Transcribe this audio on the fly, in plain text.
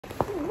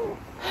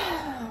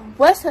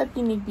What's up,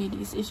 unique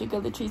beauties? It's your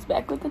girl Latrice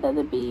back with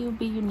another Be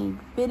Unique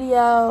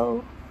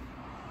video.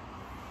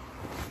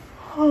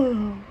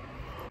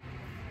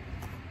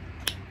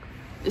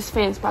 This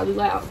fan's probably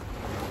loud.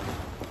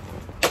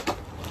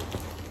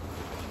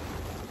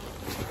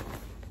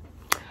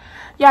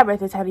 Y'all read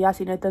the title, y'all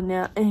see that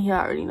thumbnail, and y'all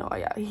already know why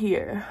y'all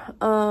here.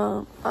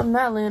 I'm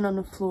not laying on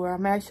the floor.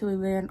 I'm actually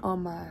laying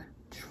on my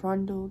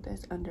trundle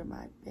that's under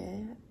my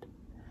bed.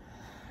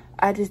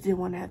 I just didn't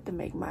want to have to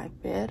make my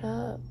bed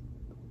up.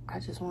 I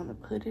just want to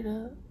put it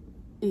up,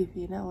 if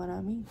you know what I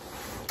mean.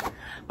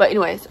 But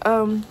anyways,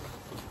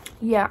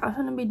 yeah, I'm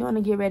gonna be doing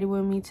a get ready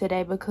with me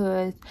today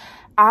because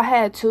I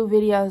had 2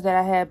 videos that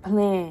I had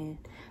planned,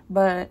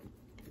 but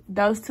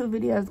those 2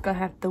 videos gonna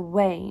have to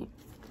wait.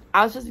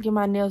 I was supposed to get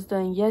my nails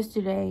done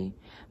yesterday,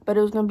 but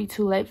it was gonna be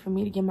too late for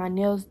me to get my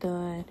nails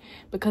done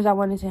because I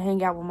wanted to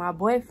hang out with my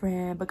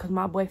boyfriend, because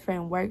my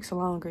boyfriend works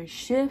longer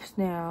shifts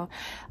now,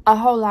 a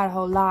whole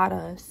lot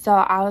of. So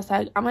I was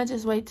like, I'm gonna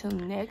just wait till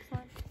next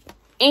one.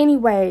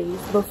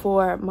 Anyways,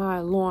 before my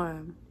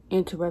alarm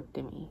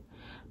interrupted me,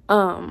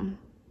 I'm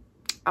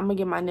gonna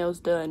get my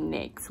nails done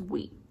next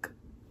week.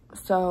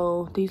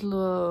 So these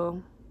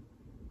little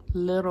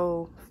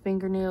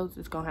fingernails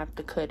is gonna have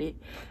to cut it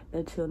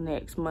until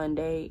next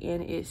Monday,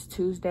 and it's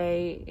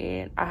Tuesday,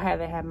 and I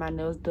haven't had my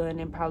nails done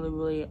in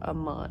probably a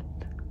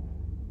month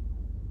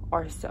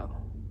or so.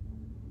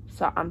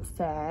 So I'm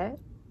sad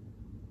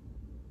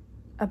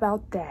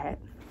about that,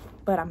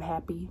 but I'm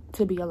happy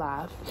to be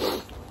alive,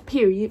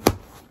 period.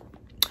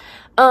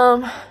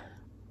 I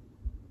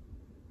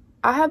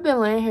have been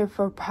laying here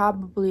for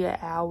probably an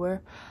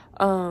hour.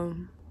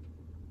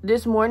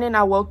 This morning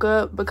I woke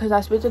up because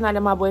I spent the night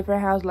at my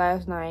boyfriend's house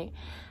last night,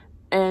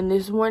 and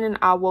this morning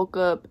I woke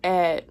up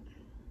at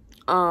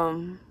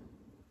 8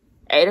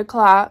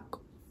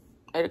 o'clock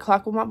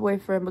with my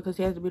boyfriend because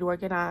he has to be to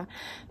work at 9,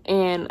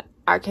 and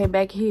I came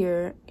back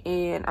here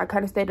and I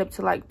kind of stayed up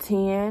to like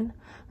 10,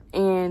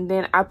 and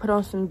then I put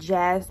on some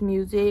jazz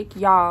music.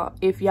 Y'all,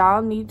 if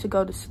y'all need to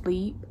go to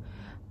sleep,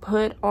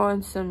 put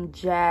on some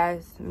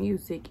jazz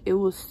music. It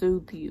will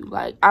soothe you.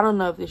 Like, I don't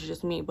know if it's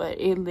just me,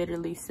 but it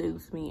literally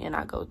soothes me and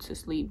I go to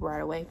sleep right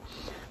away.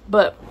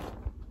 But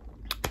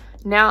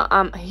now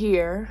I'm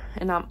here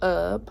and I'm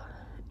up,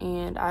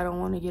 and I don't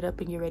want to get up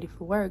and get ready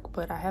for work,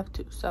 but I have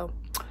to. So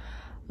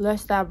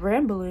let's stop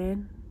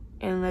rambling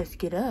and let's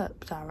get up,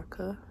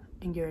 Zarika,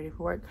 and get ready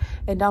for work.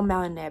 And don't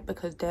mind that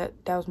because that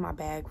was my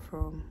bag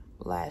from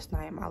last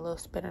night, my little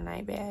spend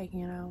night bag,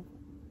 you know,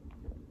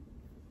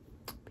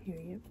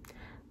 period.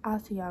 I'll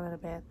see y'all in the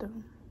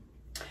bathroom.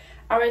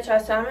 All right,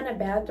 y'all, so I'm in the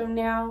bathroom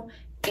now,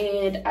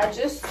 and I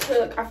just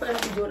took, I forgot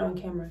to do it on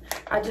camera.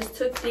 I just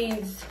took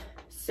these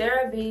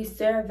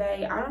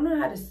CeraVe, I don't know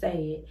how to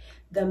say it,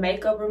 the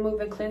makeup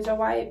removing cleanser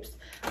wipes.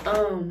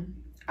 I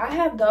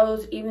have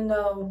those even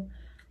though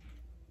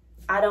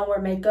I don't wear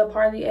makeup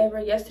hardly ever.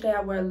 Yesterday I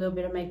wear a little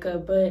bit of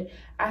makeup, but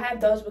I have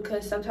those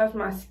because sometimes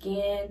my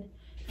skin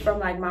from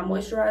like my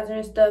moisturizer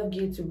and stuff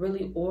gets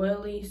really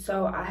oily,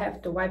 so I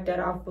have to wipe that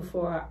off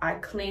before I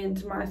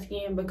cleanse my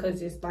skin,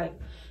 because it's like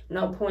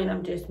no point,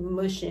 I'm just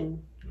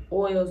mushing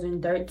oils and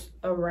dirt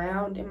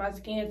around in my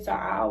skin. So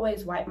I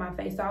always wipe my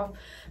face off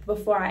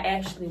before I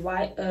actually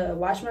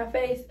wash my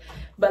face.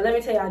 But let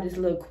me tell y'all this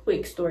little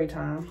quick story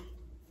time.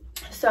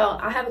 So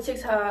I have a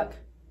TikTok.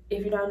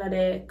 If you don't know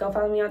that, go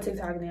follow me on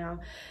TikTok now.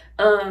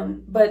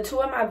 But 2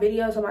 of my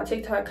videos on my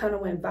TikTok kind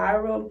of went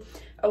viral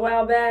a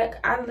while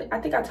back. I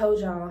think I told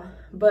y'all,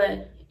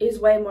 but it's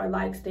way more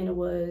likes than it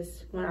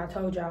was when I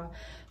told y'all.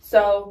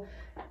 So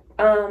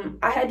I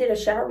had did a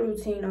shower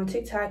routine on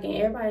TikTok, and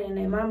everybody and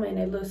their mama and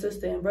their little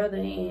sister and brother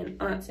and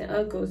aunts and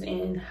uncles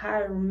and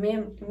higher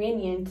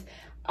minions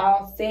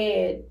all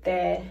said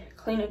that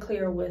Clean and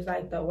Clear was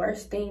like the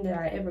worst thing that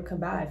I ever could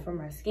buy for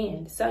my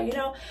skin. So, you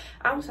know,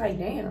 I was like,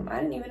 damn, I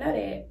didn't even know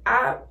that.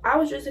 I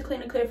was using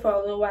Clean and Clear for a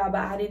little while,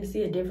 but I didn't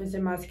see a difference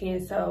in my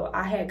skin, so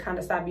I had kind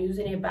of stopped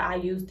using it, but I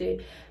used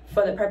it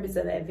for the purpose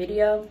of that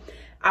video.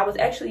 I was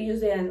actually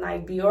using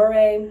like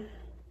Biore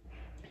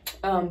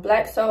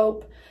black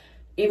soap,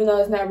 even though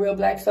it's not real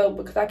black soap,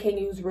 because I can't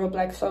use real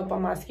black soap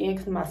on my skin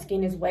because my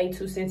skin is way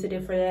too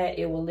sensitive for that.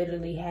 It will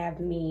literally have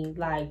me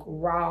like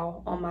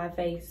raw on my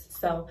face.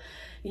 So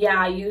yeah,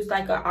 I used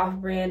like an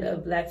off-brand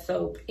of black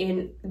soap,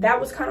 and that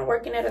was kind of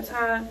working at a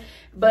time,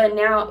 but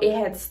now it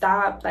had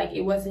stopped. Like,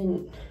 it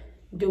wasn't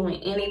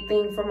doing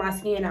anything for my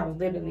skin. I was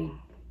literally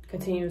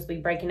continuously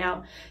breaking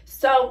out.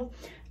 So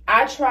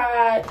I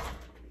tried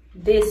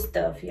this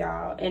stuff,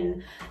 y'all,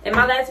 and in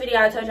my last video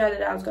I told y'all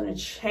that I was going to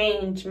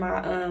change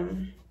my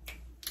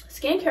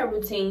skincare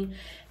routine,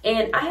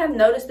 and I have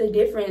noticed a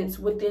difference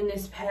within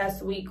this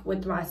past week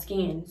with my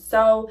skin.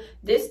 So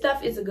this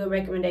stuff is a good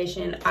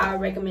recommendation. I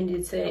recommend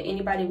it to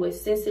anybody with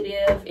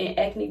sensitive and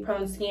acne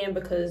prone skin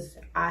because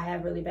I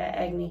have really bad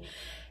acne,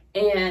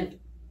 and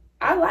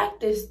I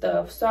like this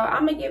stuff. So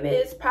I'm gonna give it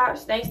its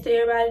props. Thanks to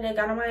everybody that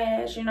got on my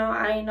ass. You know,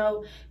 I ain't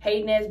no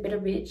hating ass bitter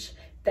bitch.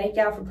 Thank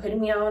y'all for putting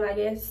me on, I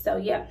guess. So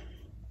yeah,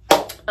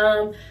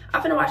 I'm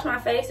finna wash my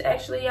face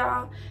actually,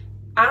 y'all.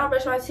 I don't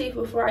brush my teeth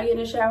before I get in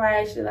the shower.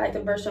 I actually like to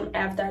brush them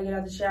after I get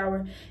out the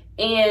shower.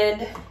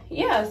 And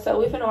yeah, so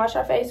we're gonna wash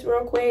our face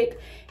real quick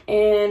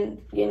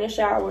and get in the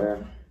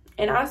shower.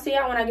 And I'll see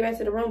y'all when I get back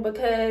to the room,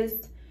 because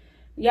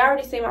y'all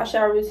already seen my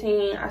shower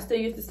routine. I still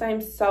use the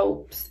same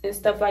soaps and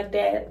stuff like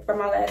that from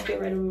my last Get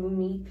Ready With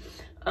Me.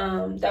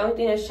 The only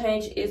thing that's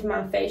changed is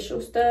my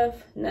facial stuff.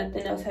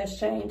 Nothing else has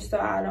changed, so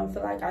I don't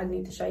feel like I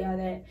need to show y'all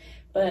that.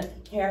 But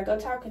here I go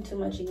talking too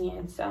much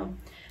again. So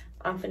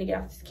I'm finna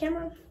get off this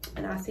camera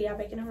and I'll see y'all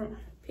back in the room.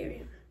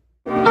 Period.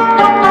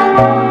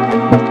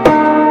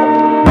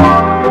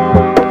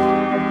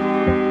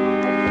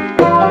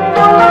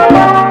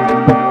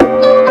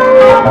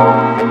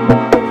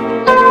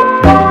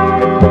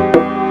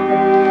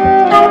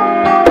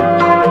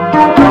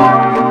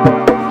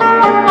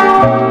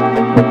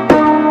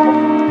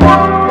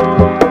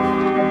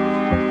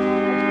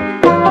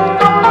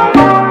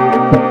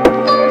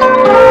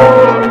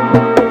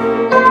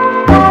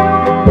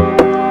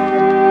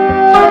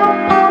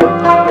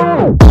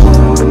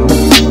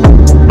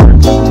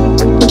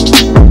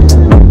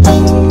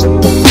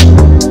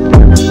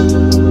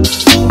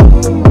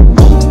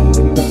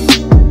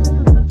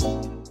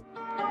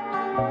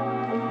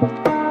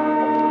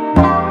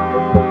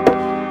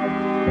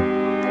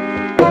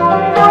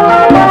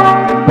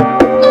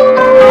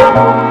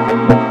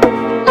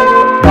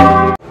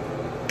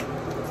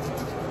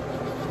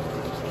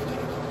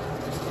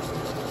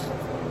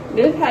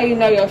 This is how you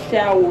know your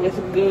shower is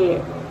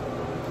good.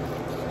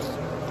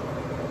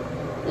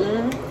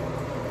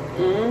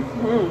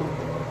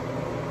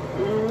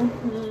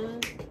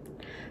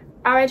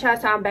 Alright, y'all,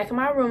 so I'm back in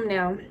my room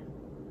now.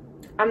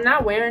 I'm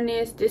not wearing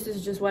this. This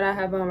is just what I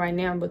have on right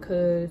now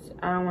because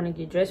I don't want to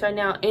get dressed right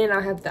now, and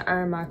I have to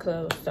iron my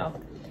clothes. So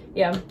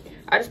yeah,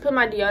 I just put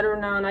my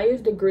deodorant on. I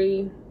use the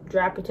GRWM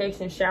Dry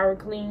Protection Shower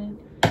Clean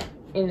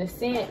in the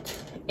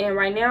scent, and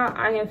right now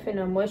I am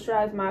finna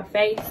moisturize my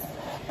face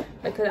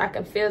because I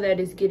can feel that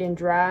it's getting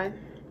dry.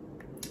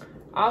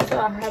 Also,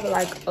 I have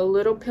like a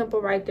little pimple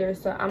right there,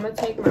 so I'm gonna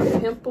take my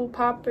pimple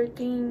popper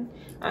thing.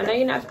 I know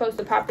you're not supposed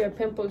to pop your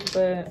pimples,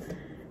 but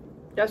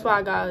that's why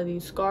I got all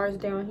these scars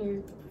down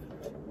here.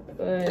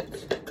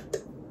 But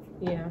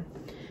yeah,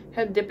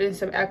 have to dip it in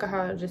some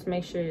alcohol, just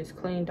make sure it's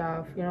cleaned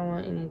off. You don't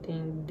want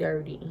anything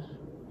dirty.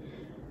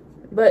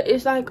 But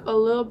it's like a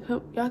little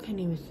pimple. Y'all can't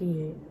even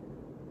see it.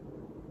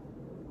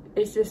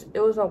 It's just,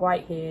 it was a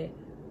whitehead.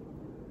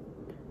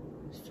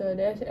 So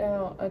that's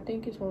out. I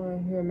think it's one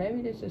right here.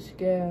 Maybe this is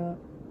scalp.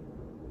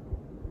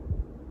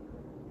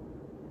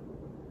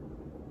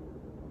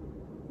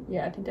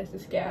 Yeah, I think that's the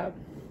scalp.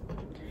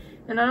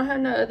 And I don't have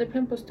no other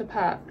pimples to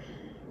pop.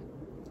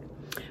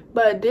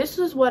 But this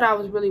is what I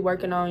was really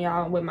working on,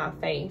 y'all, with my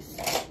face.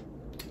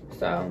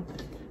 So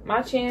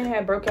my chin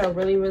had broke out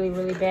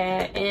really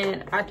bad,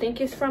 and I think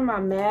it's from my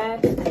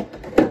mask.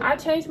 I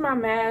changed my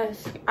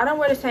mask. I don't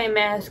wear the same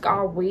mask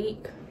all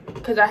week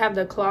because I have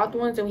the cloth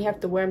ones and we have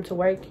to wear them to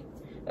work.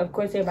 Of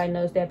course, everybody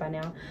knows that by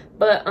now.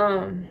 But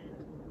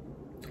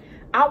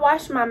I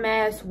wash my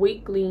mask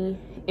weekly,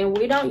 and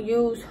we don't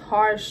use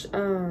harsh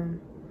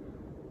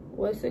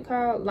what's it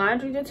called,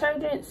 laundry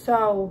detergent.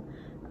 So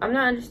I'm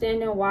not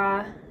understanding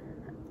why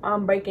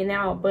I'm breaking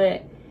out,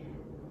 but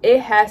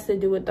it has to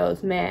do with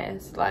those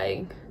masks.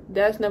 Like,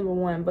 that's number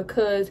one,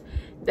 because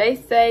they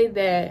say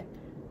that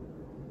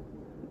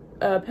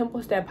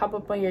pimples that pop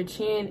up on your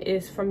chin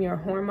is from your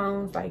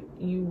hormones. Like,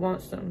 you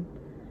want some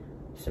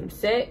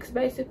sex,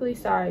 basically.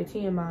 Sorry,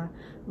 TMI,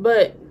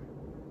 but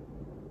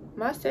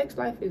my sex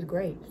life is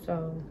great,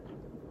 so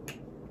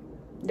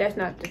that's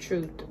not the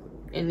truth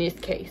in this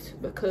case,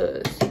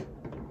 because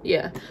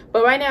yeah.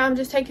 But right now I'm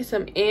just taking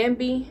some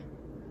Ambi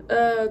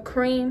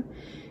cream.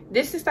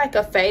 This is like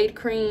a fade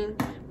cream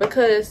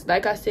because,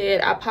 like I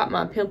said, I pop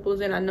my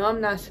pimples, and I know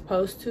I'm not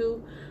supposed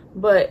to,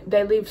 but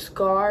they leave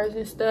scars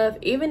and stuff.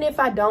 Even if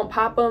I don't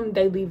pop them,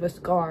 they leave a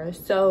scar.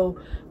 So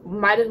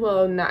might as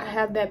well not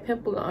have that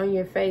pimple on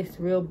your face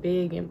real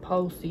big and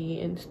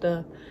pulsy and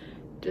stuff.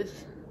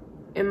 Just,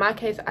 in my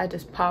case, I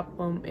just pop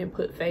them and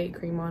put fade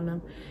cream on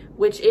them,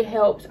 which it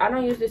helps. I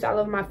don't use this all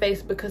over my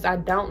face because I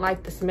don't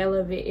like the smell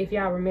of it, if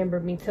y'all remember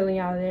me telling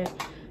y'all that.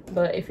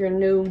 But if you're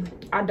new,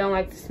 I don't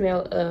like the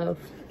smell of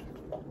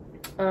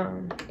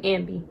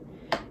Ambi.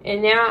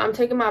 And now I'm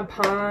taking my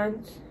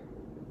Pond's,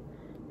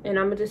 and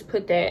I'm gonna just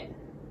put that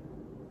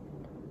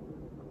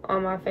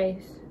on my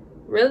face,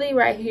 really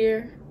right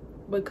here,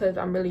 because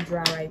I'm really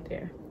dry right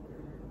there.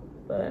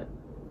 But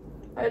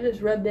I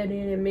just rub that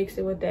in and mix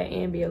it with that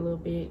Ambi a little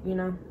bit, you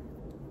know.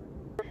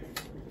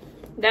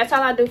 That's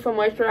all I do for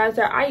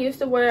moisturizer. I used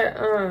to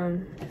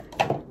wear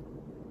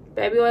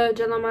baby oil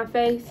gel on my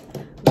face,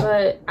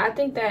 but I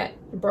think that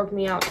broke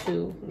me out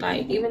too.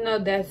 Like, even though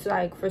that's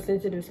like for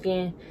sensitive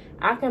skin,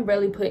 I can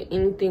barely put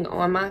anything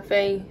on my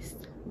face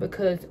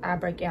because I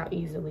break out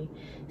easily.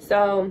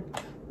 So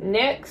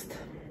next,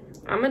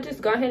 I'm gonna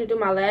just go ahead and do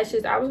my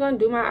lashes. I was gonna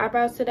do my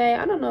eyebrows today.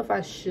 I don't know if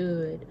I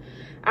should.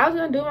 I was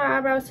gonna do my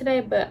eyebrows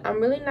today, but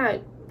I'm really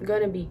not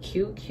gonna be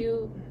cute.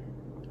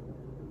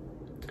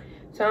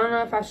 So I don't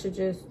know if I should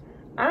just,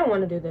 I don't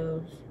want to do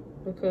those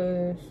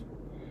because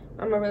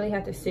I'm gonna really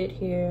have to sit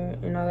here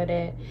and all of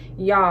that.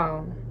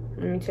 Y'all,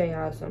 let me tell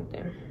y'all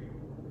something.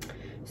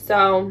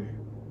 So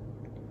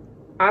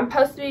I'm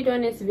supposed to be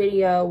doing this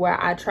video where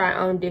I try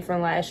on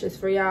different lashes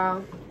for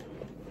y'all,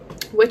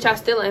 which I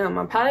still am.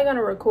 I'm probably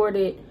gonna record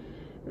it,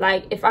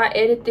 like if I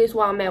edit this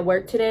while I'm at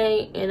work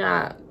today and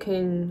I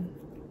can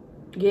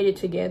get it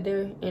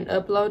together and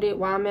upload it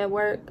while I'm at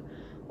work,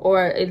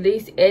 or at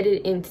least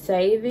edit and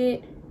save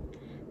it,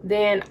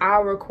 then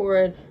I'll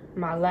record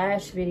my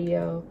lash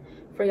video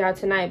for y'all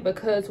tonight,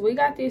 because we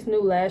got these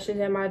new lashes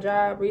at my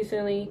job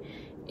recently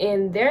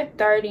and they're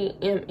 30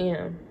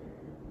 mm.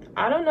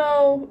 I don't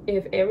know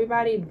if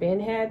everybody been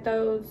had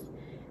those,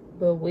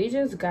 but we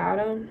just got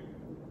them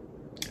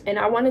and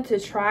I wanted to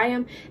try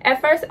them.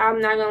 At first,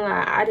 I'm not gonna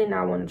lie, I did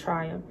not want to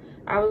try them.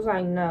 I was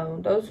like, no,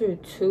 those are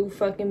too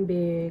fucking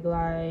big,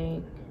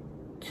 like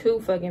too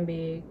fucking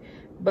big.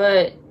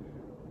 But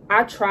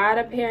I tried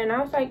a pair and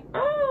I was like,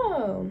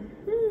 oh,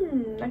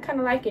 I kind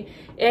of like it.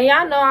 And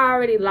y'all know I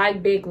already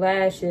like big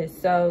lashes,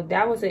 so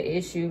that was an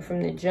issue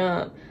from the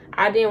jump.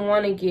 I didn't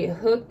want to get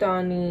hooked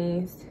on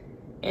these,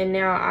 and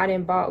now I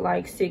done bought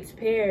like 6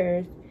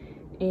 pairs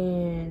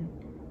and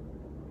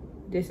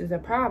this is a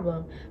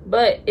problem.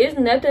 But it's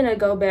nothing to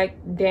go back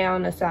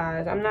down a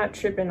size. I'm not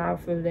tripping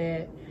off of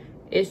that.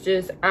 It's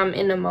just I'm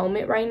in the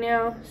moment right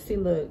now. See,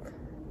 look,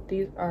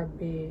 these are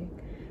big.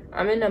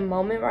 I'm in the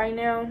moment right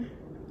now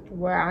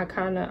where I'm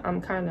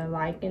kind of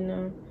liking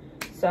them.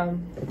 So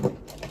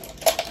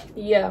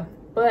yeah,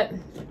 but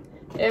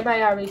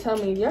everybody already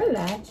told me your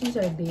lashes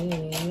are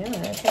big. Your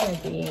lashes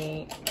are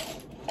big.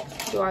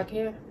 Do I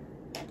care?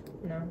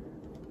 No,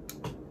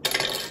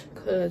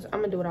 cause I'm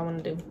gonna do what I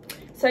want to do.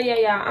 So yeah,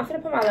 y'all, I'm gonna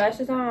put my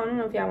lashes on. I don't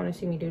know if y'all want to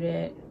see me do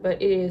that,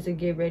 but it is a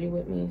get ready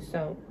with me.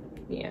 So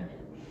yeah,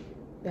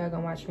 y'all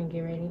gonna watch me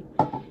get ready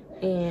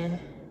and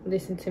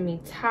listen to me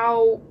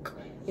talk.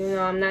 You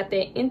know, I'm not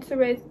that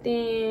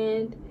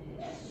interested.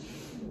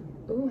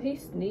 Ooh,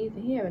 he's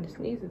sneezing. He having a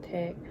sneeze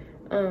attack.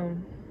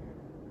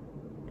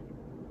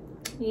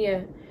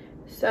 Yeah.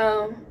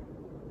 So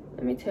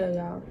let me tell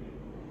y'all.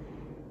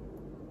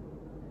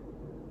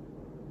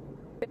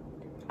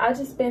 I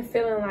just been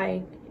feeling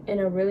like in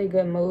a really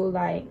good mood.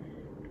 Like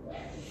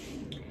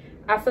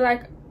I feel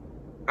like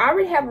I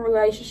already have a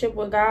relationship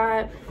with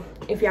God.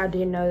 If y'all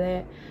didn't know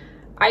that,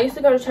 I used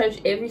to go to church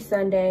every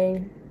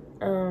Sunday.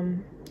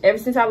 Ever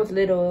since I was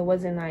little, it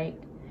wasn't like,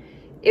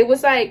 it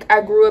was like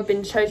I grew up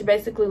in church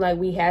basically, like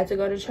we had to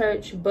go to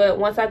church. But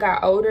once I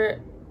got older,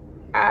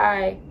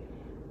 I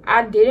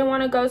didn't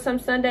want to go some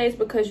Sundays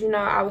because, you know,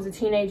 I was a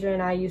teenager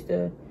and I used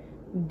to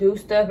do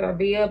stuff or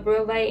be up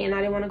real late and I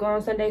didn't want to go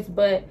on Sundays.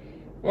 But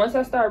once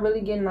I started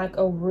really getting like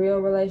a real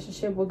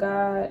relationship with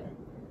God,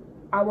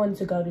 I wanted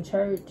to go to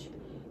church.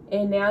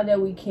 And now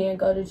that we can't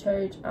go to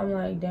church, I'm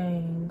like,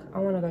 dang, I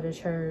want to go to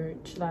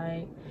church.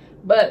 Like,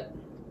 but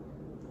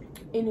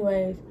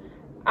anyways,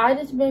 I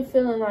just been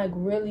feeling like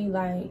really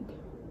like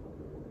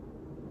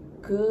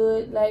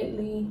good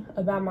lately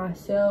about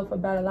myself,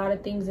 about a lot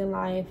of things in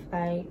life.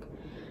 Like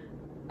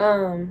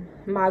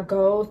my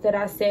goals that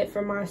I set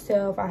for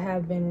myself, I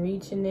have been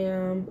reaching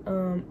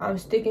them. I'm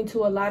sticking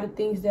to a lot of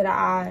things that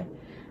I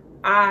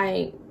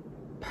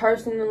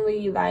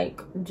personally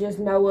like just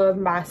know of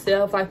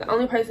myself. Like the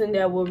only person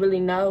that will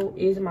really know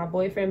is my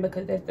boyfriend,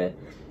 because that's the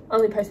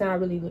only person I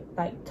really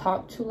like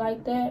talk to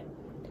like that.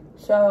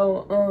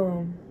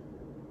 So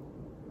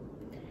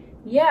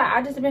yeah,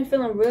 I just been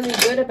feeling really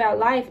good about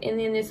life. And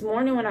then this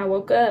morning when I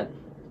woke up,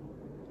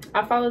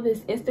 I followed this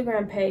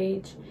Instagram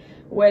page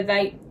where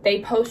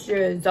they post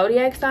your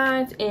zodiac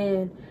signs,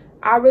 and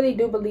I really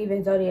do believe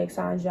in zodiac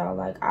signs, y'all.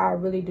 Like I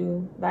really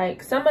do.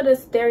 Like some of the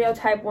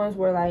stereotype ones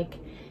were like,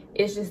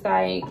 it's just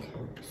like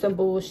some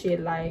bullshit,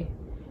 like,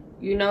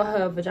 you know,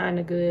 her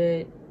vagina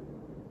good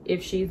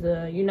if she's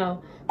a, you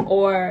know,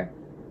 or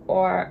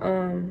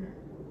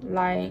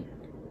like,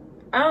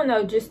 I don't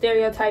know, just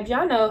stereotypes.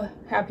 Y'all know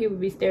how people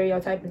be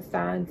stereotyping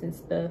signs and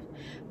stuff.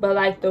 But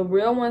like the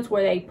real ones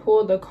where they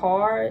pull the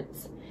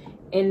cards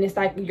and it's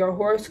like your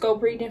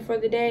horoscope reading for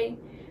the day,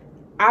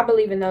 I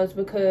believe in those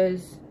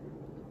because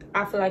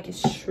I feel like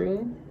it's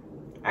true.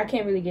 I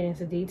can't really get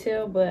into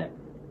detail, but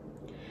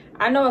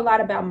I know a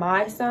lot about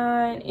my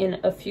sign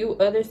and a few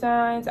other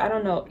signs. I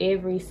don't know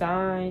every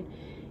sign,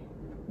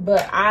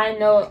 but I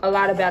know a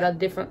lot about a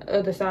different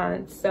other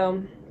signs.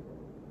 So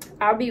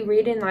I'll be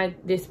reading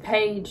like this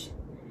page,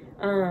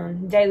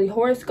 daily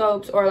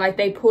horoscopes, or like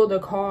they pull the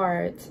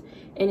cards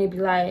and it'd be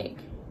like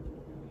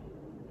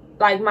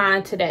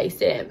mine today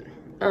said,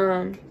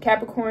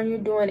 Capricorn, you're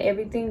doing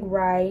everything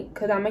right,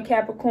 because I'm a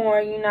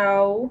Capricorn, you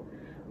know,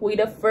 we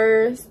the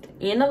first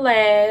and the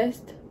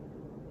last,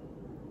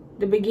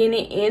 the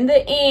beginning and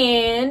the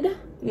end,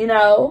 you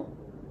know.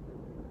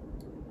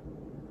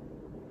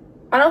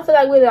 I don't feel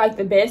like we're like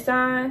the best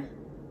sign,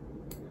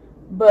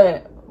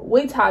 but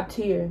we top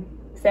tier.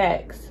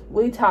 Facts.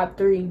 We top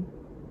 3.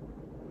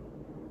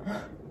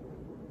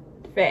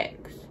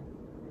 Facts.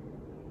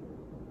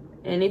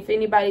 And if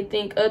anybody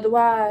think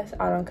otherwise,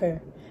 I don't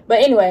care. But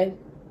anyway,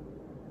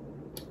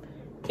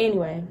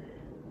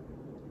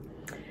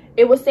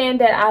 it was saying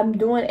that I'm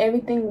doing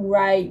everything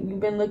right. You've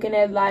been looking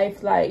at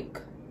life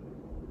like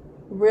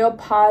real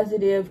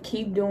positive.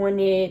 Keep doing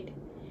it.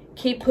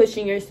 Keep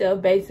pushing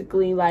yourself,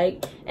 basically.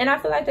 Like, and I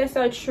feel like that's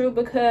so true,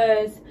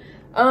 because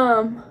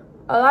a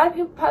lot of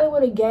people probably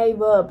would have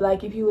gave up.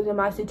 Like, if you was in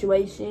my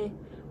situation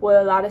with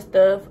a lot of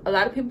stuff, a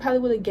lot of people probably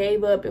would have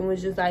gave up and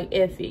was just like,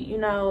 F it, you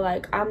know,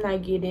 like, I'm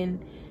not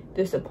getting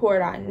the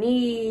support I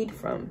need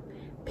from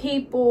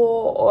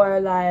people, or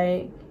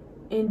like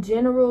in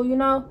general, you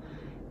know.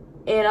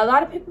 And a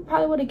lot of people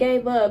probably would have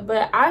gave up,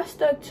 but I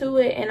stuck to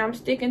it, and I'm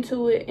sticking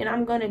to it, and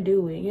I'm gonna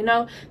do it, you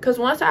know. Because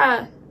once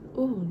I,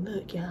 ooh,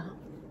 look, y'all.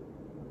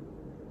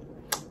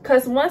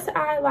 Because once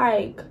I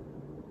like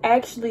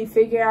actually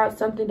figure out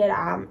something that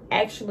I'm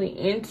actually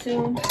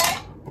into,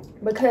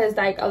 because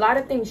like a lot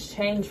of things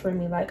change for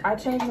me. Like, I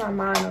changed my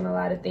mind on a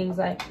lot of things.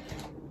 Like,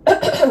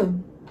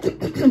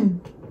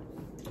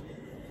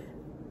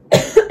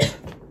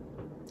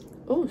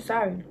 oh,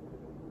 sorry,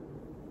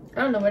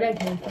 I don't know where that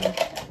came from,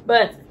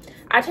 but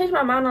I changed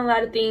my mind on a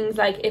lot of things.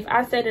 Like, if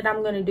I said that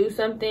I'm gonna do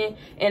something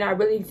and I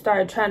really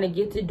started trying to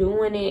get to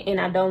doing it and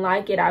I don't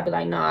like it, I'd be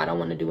like, no, I don't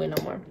want to do it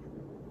no more.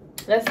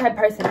 That's the type of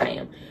person I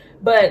am.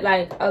 But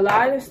like a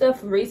lot of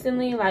stuff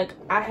recently, like,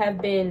 I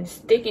have been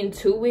sticking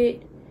to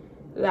it.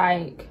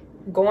 Like,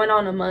 going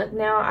on a month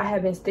now, I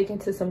have been sticking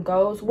to some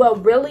goals. Well,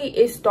 really,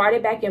 it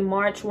started back in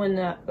March when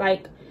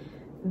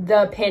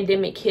the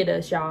pandemic hit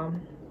us, y'all.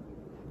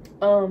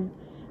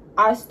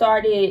 I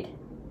started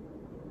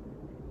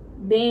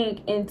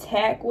being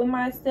intact with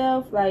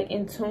myself, like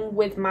in tune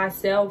with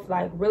myself,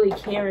 like really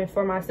caring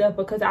for myself,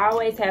 because I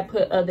always had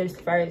put others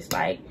first.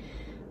 Like,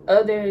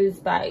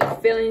 others,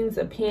 like feelings,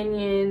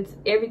 opinions,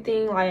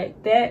 everything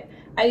like that,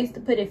 I used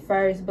to put it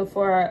first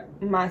before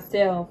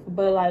myself.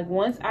 But like,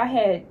 once I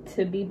had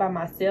to be by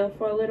myself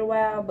for a little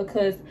while,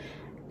 because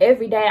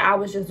every day I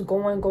was just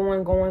going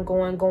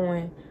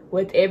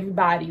with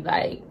everybody,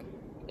 like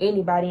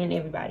anybody and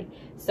everybody.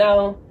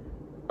 So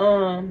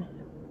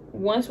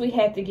once we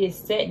had to get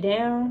set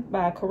down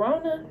by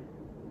Corona,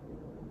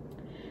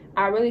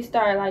 I really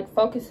started like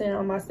focusing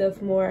on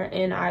myself more.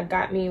 And I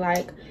got me,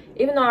 like,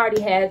 even though I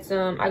already had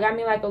some, I got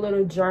me like a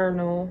little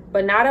journal,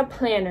 but not a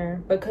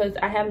planner, because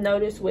I have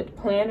noticed with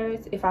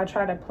planners, if I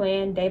try to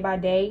plan day by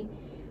day,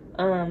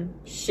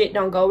 shit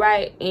don't go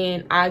right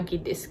and I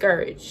get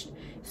discouraged.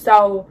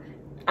 So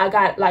I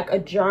got like a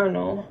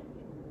journal,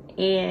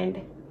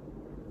 and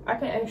I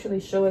can actually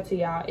show it to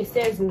y'all. It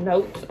says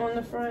notes on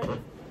the front.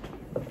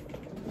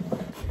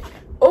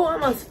 Oh, I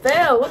almost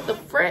fell. What the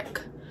frick?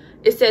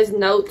 It says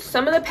notes.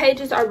 Some of the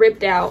pages are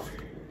ripped out,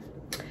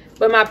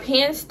 but my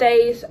pen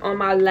stays on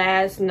my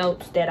last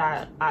notes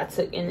that I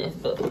took in this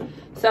book.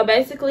 So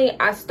basically,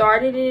 I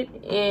started it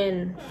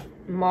in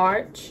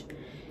March,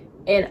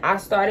 and I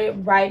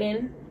started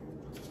writing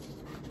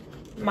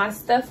my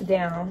stuff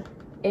down.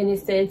 And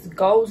it says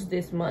goals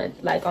this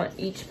month, like on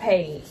each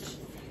page.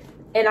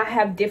 And I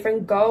have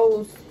different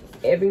goals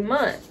every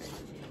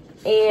month.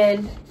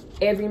 And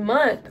every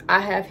month, I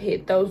have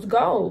hit those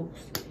goals.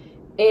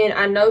 And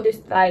I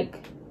noticed like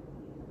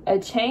a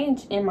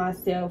change in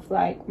myself,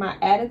 like my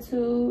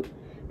attitude,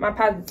 my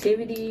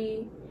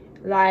positivity,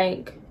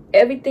 like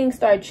everything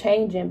started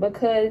changing,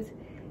 because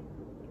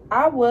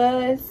I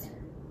was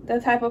the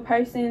type of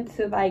person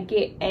to like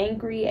get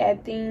angry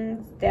at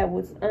things that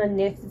was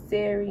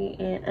unnecessary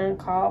and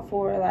uncalled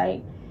for.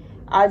 Like,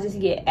 I just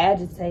get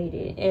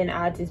agitated and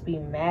I just be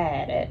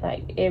mad at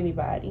like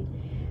everybody.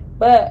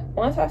 But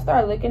once I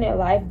started looking at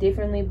life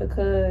differently,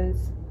 because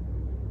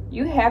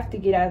you have to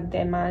get out of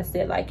that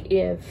mindset. Like,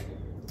 if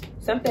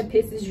something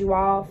pisses you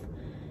off,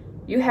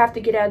 you have to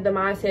get out of the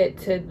mindset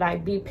to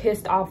like be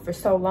pissed off for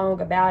so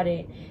long about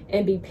it,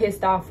 and be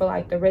pissed off for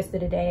like the rest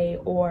of the day,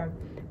 or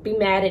be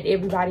mad at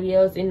everybody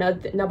else and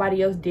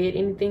nobody else did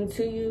anything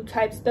to you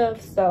type stuff.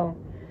 So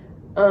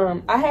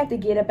I had to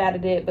get up out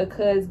of that,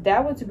 because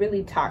that was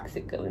really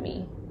toxic of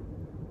me,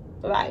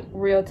 like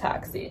real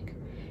toxic.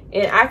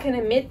 And I can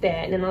admit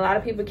that, and a lot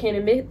of people can't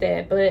admit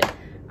that, but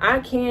I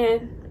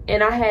can.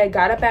 And I had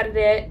got up out of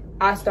that.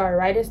 I started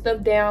writing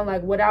stuff down,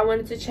 like what I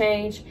wanted to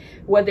change,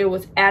 whether it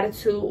was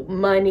attitude,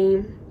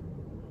 money,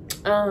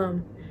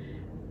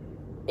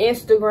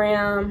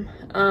 Instagram,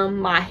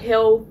 my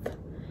health,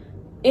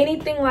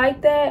 anything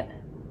like that,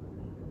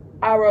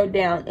 I wrote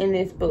down in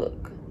this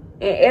book.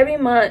 And every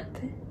month,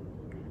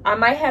 I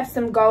might have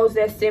some goals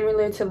that's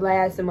similar to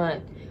last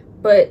month,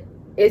 but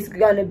it's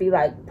gonna be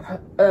like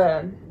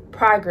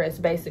progress,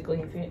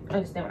 basically, if you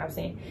understand what I'm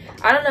saying.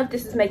 I don't know if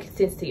this is making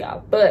sense to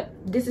y'all, but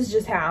this is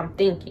just how I'm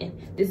thinking.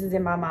 This is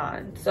in my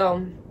mind.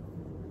 So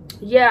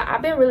yeah,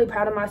 I've been really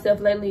proud of myself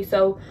lately.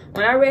 So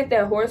when I read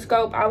that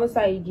horoscope, I was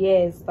like,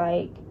 yes,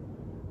 like,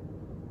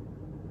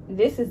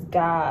 this is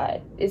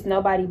God. It's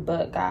nobody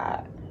but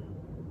God.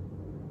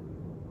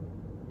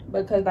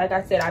 Because like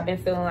I said, I've been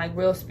feeling like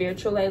real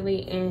spiritual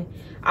lately, and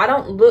I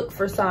don't look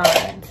for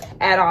signs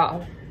at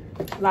all.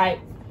 Like,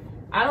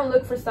 I don't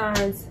look for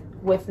signs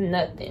with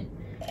nothing.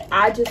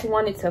 I just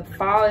wanted to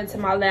fall into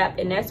my lap,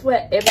 and that's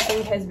what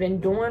everything has been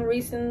doing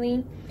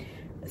recently.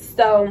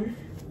 So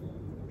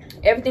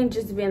everything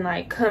just been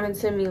like coming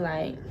to me,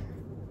 like,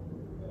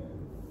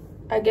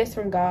 I guess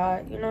from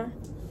God, you know.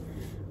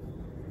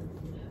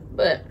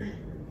 But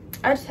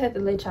I just had to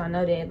let y'all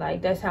know that,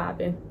 like, that's how I've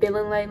been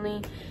feeling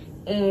lately.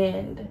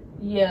 And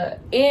yeah,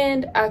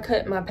 and I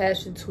cut my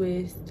passion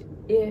twist,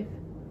 if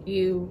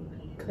you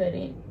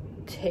couldn't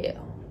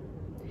tell.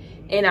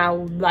 And I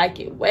like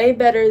it way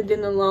better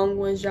than the long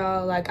ones,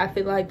 y'all. Like, I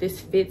feel like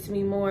this fits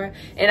me more.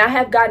 And I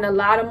have gotten a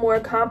lot of more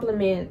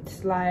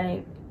compliments,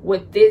 like,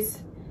 with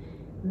this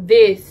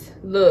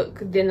look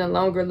than the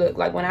longer look.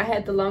 Like, when I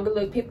had the longer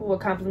look, people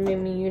would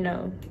compliment me, you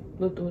know,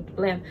 with the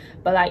blam.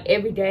 But like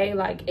every day,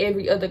 like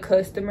every other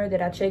customer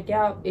that I check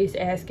out is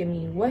asking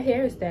me, what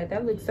hair is that?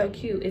 That looks so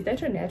cute. Is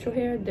that your natural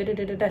hair? Da, da,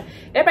 da, da, da.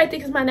 Everybody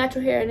thinks it's my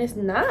natural hair, and it's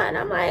not. And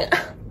I'm like,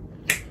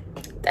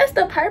 that's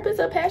the purpose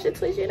of passion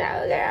twist, you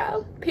know,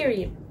 girl.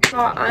 Period. So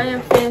I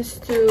am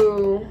finished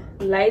to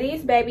lay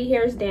these baby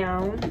hairs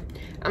down.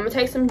 I'm gonna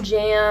take some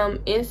jam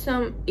and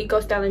some eco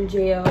styling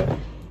gel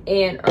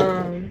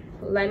and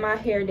lay my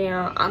hair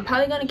down. I'm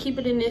probably gonna keep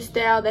it in this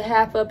style, the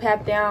half up,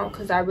 half down,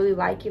 because I really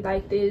like it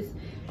like this.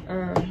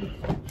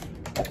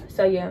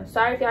 So yeah,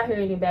 sorry if y'all hear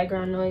any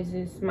background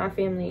noises. My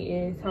family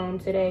is home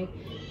today,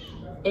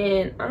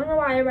 and I don't know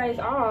why everybody's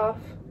off,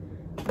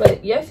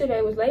 but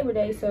yesterday was Labor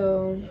Day,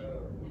 so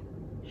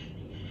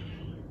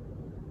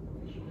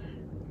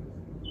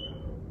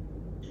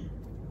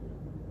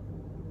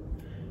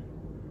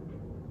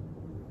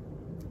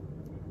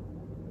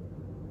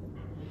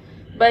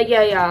but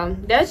yeah, y'all,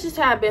 that's just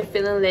how I've been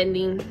feeling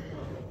lately.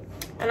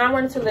 And I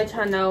wanted to let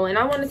y'all know. And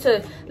I wanted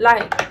to,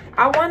 like,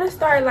 I want to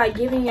start, like,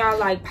 giving y'all,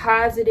 like,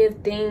 positive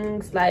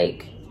things,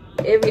 like,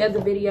 every other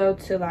video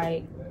to,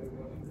 like,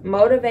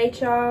 motivate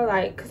y'all.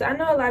 Like, because I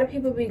know a lot of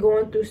people be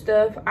going through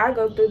stuff. I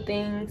go through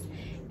things.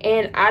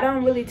 And I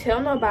don't really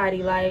tell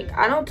nobody. Like,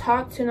 I don't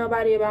talk to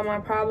nobody about my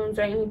problems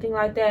or anything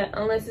like that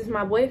unless it's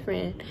my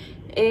boyfriend.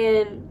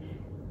 And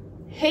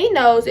he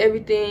knows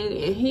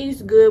everything, and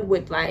he's good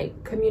with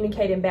like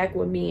communicating back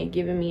with me and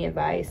giving me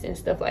advice and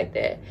stuff like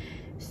that.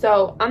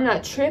 So I'm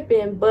not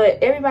tripping, but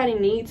everybody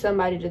needs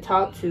somebody to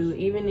talk to,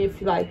 even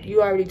if like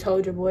you already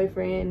told your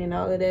boyfriend and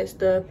all of that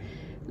stuff.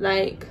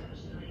 Like,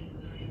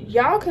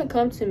 y'all can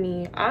come to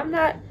me. I'm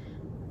not,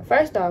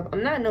 first off,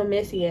 I'm not no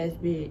messy ass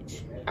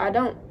bitch. I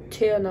don't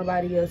tell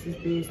nobody else's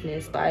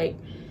business. Like,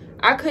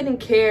 I couldn't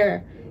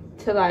care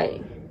to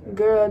like,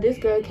 girl, this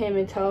girl came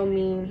and told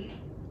me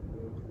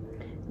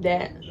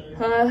that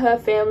her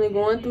family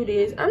going through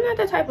this. I'm not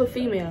that type of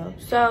female,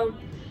 so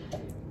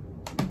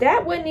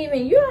that wouldn't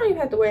even, you don't even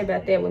have to worry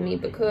about that with me,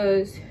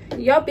 because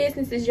your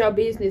business is your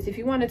business. If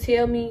you want to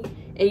tell me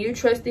and you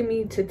trusted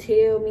me to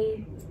tell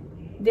me,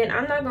 then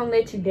I'm not gonna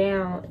let you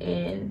down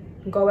and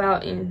go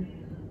out and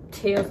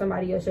tell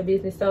somebody else your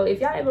business. So if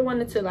y'all ever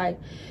wanted to, like,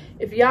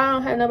 if y'all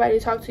don't have nobody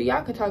to talk to,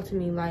 y'all can talk to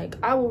me. Like,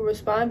 I will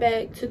respond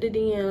back to the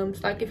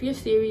DMs. Like, if you're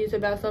serious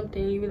about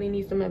something, you really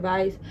need some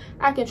advice,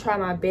 I can try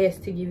my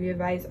best to give you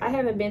advice. I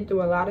haven't been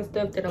through a lot of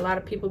stuff that a lot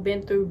of people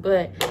been through,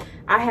 but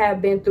I have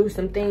been through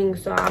some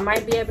things, so I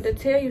might be able to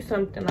tell you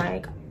something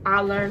like I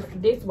learned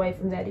this way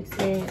from that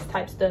experience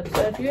type stuff.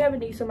 So if you ever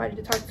need somebody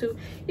to talk to,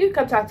 you can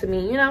come talk to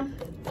me, you know.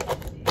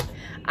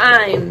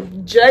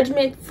 I'm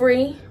judgment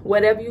free.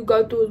 Whatever you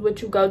go through is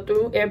what you go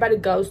through. Everybody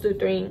goes through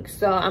things,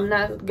 so I'm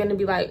not gonna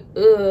be like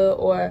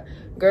or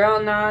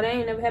girl, nah, that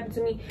ain't never happened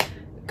to me,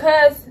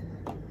 because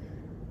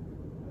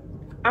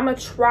I'm gonna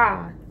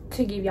try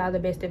to give y'all the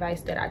best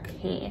advice that I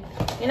can,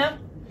 you know.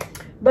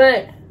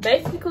 But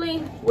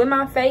basically, with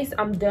my face,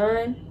 I'm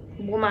done.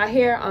 With my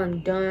hair, I'm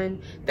done.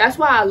 That's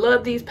why I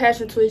love these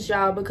passion twists,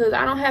 y'all, because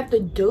I don't have to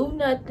do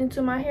nothing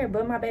to my hair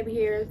but my baby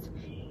hairs.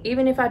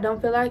 Even if I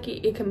don't feel like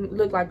it, it can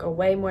look like a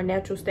way more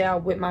natural style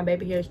with my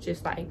baby hairs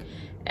just like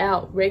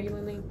out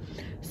regularly.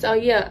 So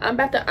yeah, I'm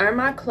about to iron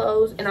my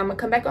clothes, and I'm gonna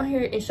come back on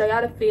here and show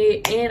y'all the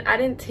fit. And I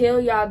didn't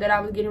tell y'all that I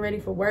was getting ready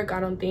for work,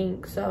 I don't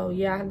think. So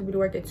yeah, I have to be to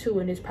work at 2,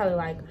 and it's probably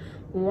like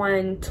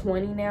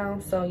 1:20 now.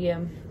 So yeah,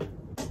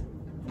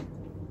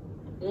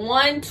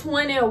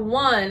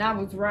 1:21, I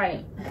was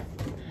right.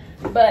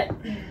 But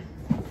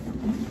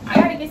I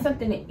gotta get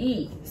something to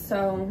eat,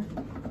 so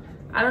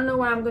I don't know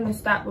where I'm gonna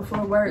stop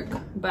before work,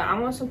 but I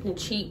want something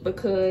cheap,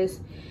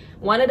 because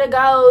one of the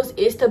goals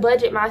is to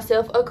budget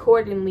myself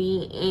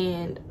accordingly,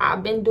 and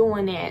I've been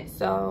doing that.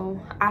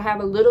 So I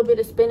have a little bit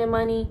of spending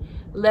money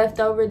left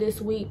over this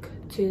week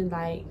to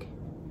like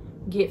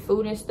get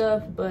food and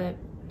stuff, but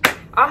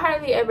I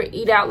hardly ever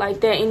eat out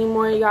like that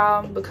anymore,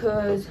 y'all,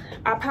 because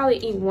I probably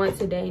eat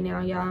once a day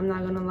now, y'all. I'm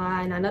not gonna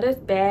lie, and I know that's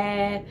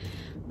bad,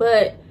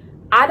 but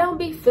I don't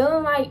be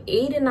feeling like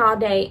eating all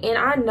day, and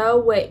I know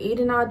what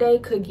eating all day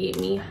could get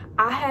me.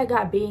 I had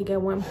got big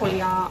at one point,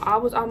 y'all. I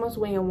was almost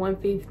weighing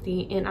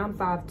 150, and I'm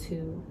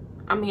 5'2".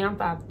 I mean, I'm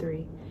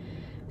 5'3".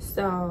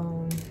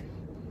 So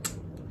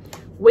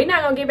we're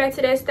not gonna get back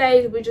to that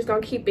stage. We're just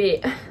gonna keep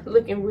it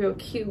looking real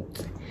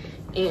cute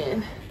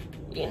and,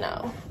 you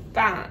know,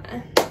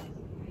 fine.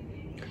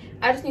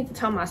 I just need to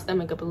tone my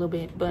stomach up a little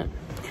bit, but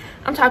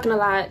I'm talking a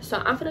lot, so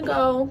I'm gonna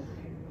go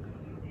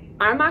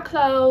iron my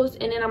clothes,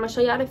 and then I'm gonna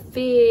show y'all the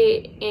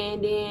fit,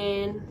 and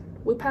then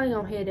we're probably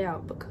gonna head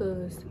out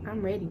because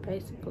I'm ready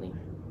basically.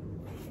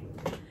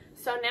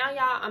 So now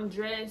y'all, I'm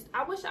dressed.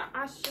 I wish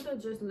I should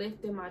have just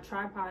lifted my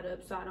tripod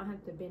up so I don't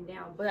have to bend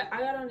down, but I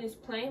got on this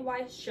plain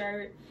white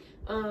shirt,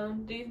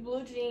 these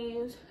blue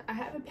jeans. I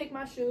haven't picked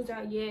my shoes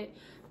out yet,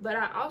 but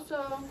I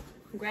also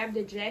grabbed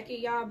a jacket,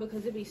 y'all,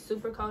 because it'd be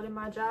super cold in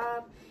my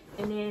job.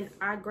 And then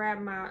I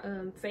grabbed my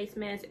face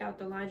mask out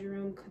the laundry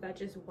room because I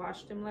just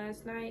washed them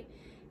last night.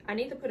 I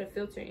need to put a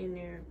filter in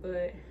there,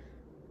 but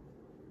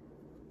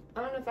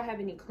I don't know if I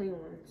have any clean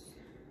ones.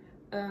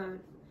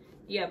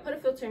 Yeah, put a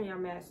filter in your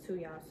mask too,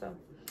 y'all. So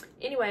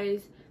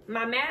anyways,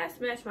 my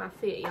mask matched my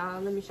fit, y'all.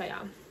 Let me show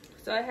y'all.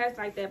 So it has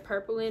like that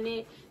purple in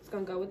it. It's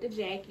gonna go with the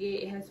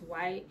jacket. It has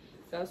white,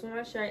 goes with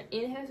my shirt,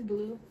 and it has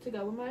blue to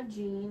go with my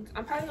jeans.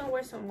 I'm probably gonna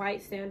wear some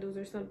white sandals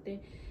or something,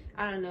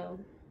 I don't know,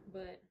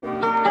 but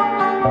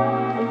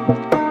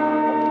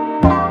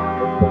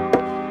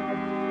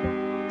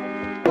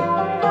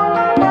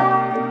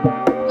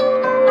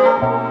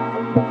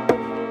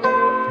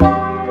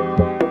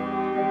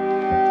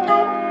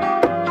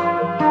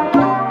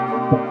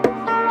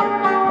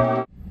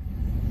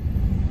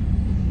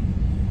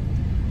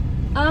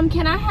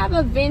can I have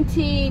a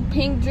venti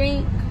pink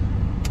drink?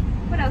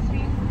 What else for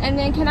you? And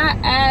then can I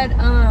add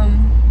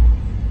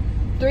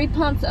 3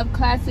 pumps of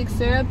classic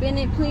syrup in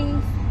it,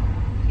 please?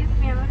 Yes,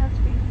 ma'am. What else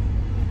for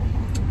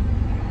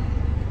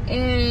you?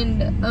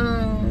 And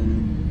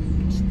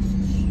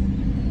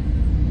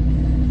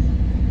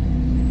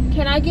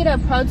can I get a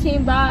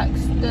protein box,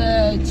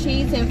 the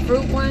cheese and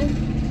fruit one?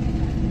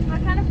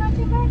 What kind of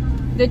protein box?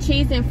 The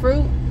cheese and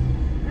fruit.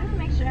 Let me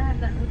make sure I have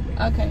that.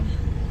 Okay.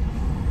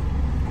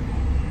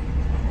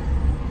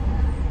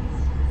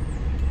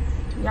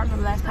 Y'all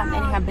remember last time they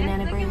didn't have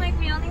banana bread? It's looking like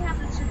we only have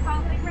the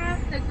Chipotle wrap,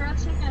 the grilled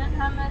chicken and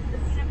hummus, the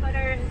peanut butter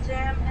and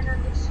jam, and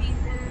then the cheese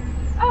and...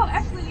 Oh,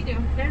 actually we do.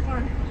 There's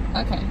one.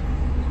 Okay.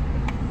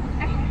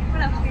 Okay,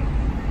 what else for you?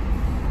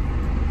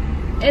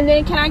 And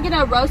then can I get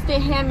a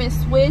roasted ham and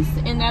Swiss,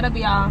 and that'll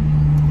be all.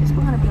 It's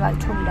gonna be like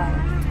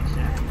 $20.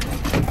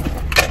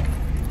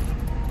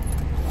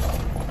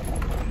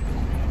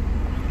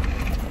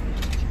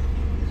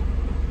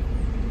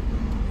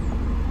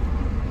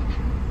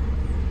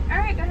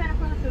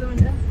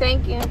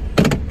 Thank you.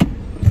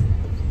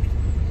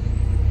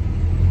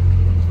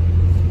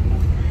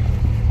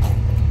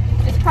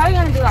 It's probably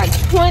gonna be like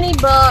 20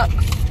 bucks,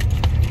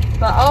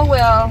 but oh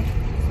well,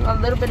 it's a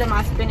little bit of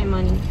my spending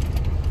money,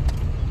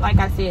 like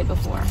I said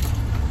before.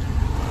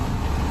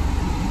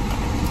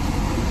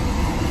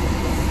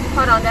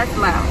 Hold on, that's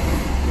loud.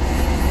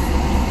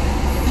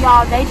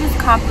 Y'all, they just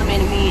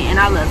complimented me and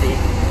I love it.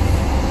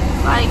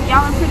 Like,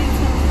 y'all are pretty cute.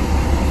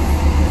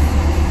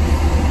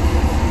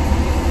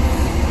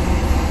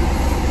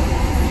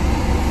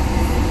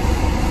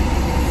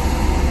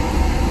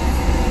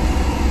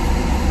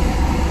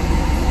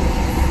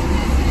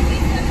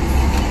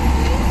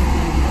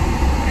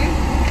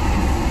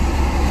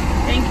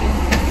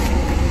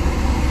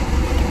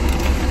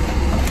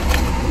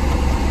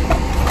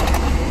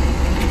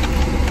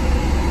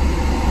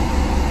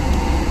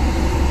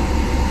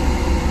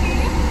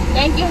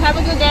 Thank you. Have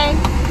a good day.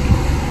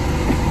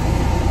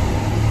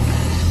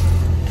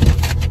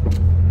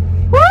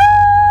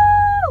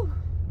 Woo!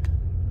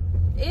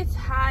 It's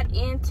hot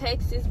in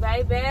Texas,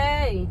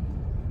 baby.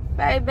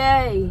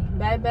 Baby.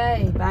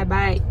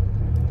 Bye.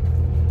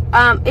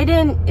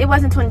 It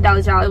wasn't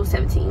 $20, y'all. It was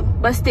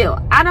 $17. But still,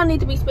 I don't need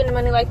to be spending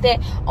money like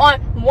that on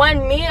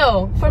one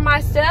meal for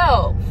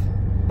myself.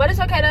 But it's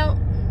okay though.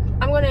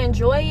 I'm gonna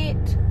enjoy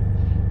it.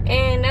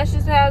 And that's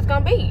just how it's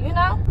gonna be, you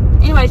know?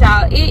 Anyways,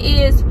 y'all, it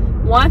is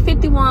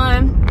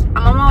 1:51.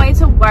 I'm on my way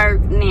to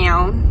work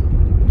now.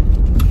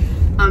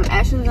 I'm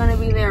actually gonna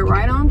be there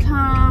right on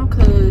time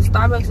because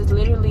Starbucks is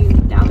literally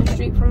down the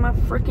street from my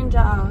freaking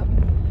job.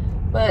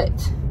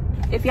 But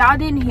if y'all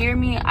didn't hear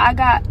me, I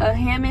got a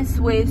ham and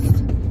Swiss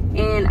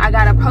and I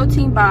got a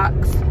protein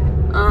box,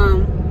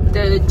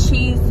 the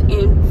cheese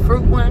and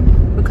fruit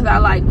one, because I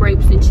like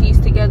grapes and cheese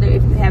together.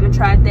 If you haven't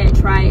tried that,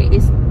 try it.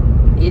 It's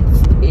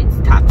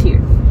top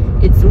tier.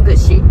 It's some good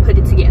shit. Put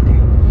it together.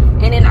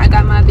 And then I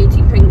got my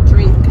venti pink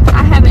drink.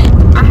 I haven't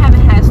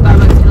had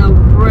Starbucks in a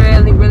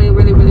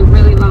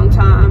really long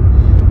time.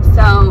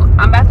 So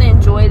I'm about to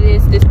enjoy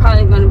this. This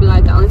probably gonna be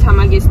like the only time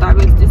I get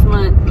Starbucks this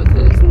month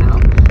because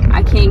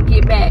I can't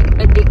get back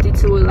addicted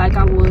to it like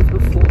I was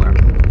before.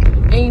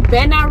 And you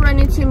better not run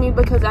into me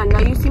because I know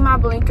you see my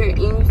blinker and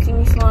you see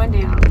me slowing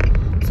down.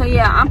 So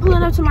yeah, I'm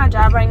pulling up to my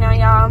job right now,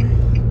 y'all.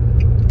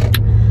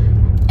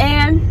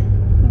 And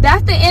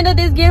that's the end of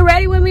this get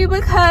ready with me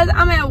because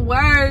I'm at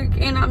work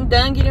and I'm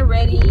done getting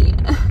ready.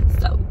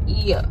 So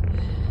yeah,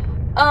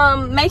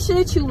 make sure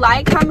that you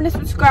like, comment, and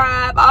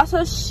subscribe.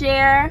 Also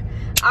share.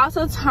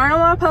 Also turn on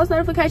my post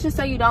notifications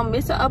so you don't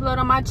miss an upload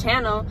on my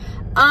channel.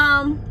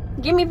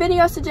 give me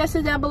video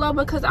suggestions down below,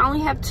 because I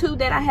only have 2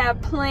 that I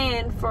have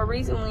planned for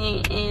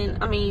recently,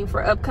 and I mean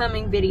for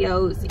upcoming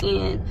videos,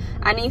 and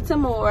I need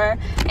some more.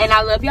 And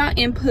I love y'all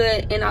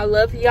input, and I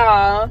love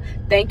y'all.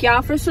 Thank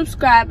y'all for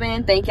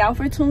subscribing. Thank y'all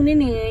for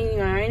tuning in.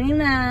 You already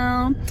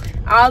know.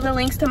 All the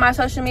links to my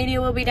social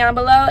media will be down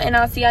below, and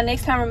I'll see y'all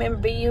next time. Remember,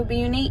 be you, be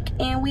unique,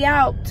 and we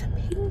out.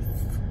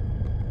 Peace.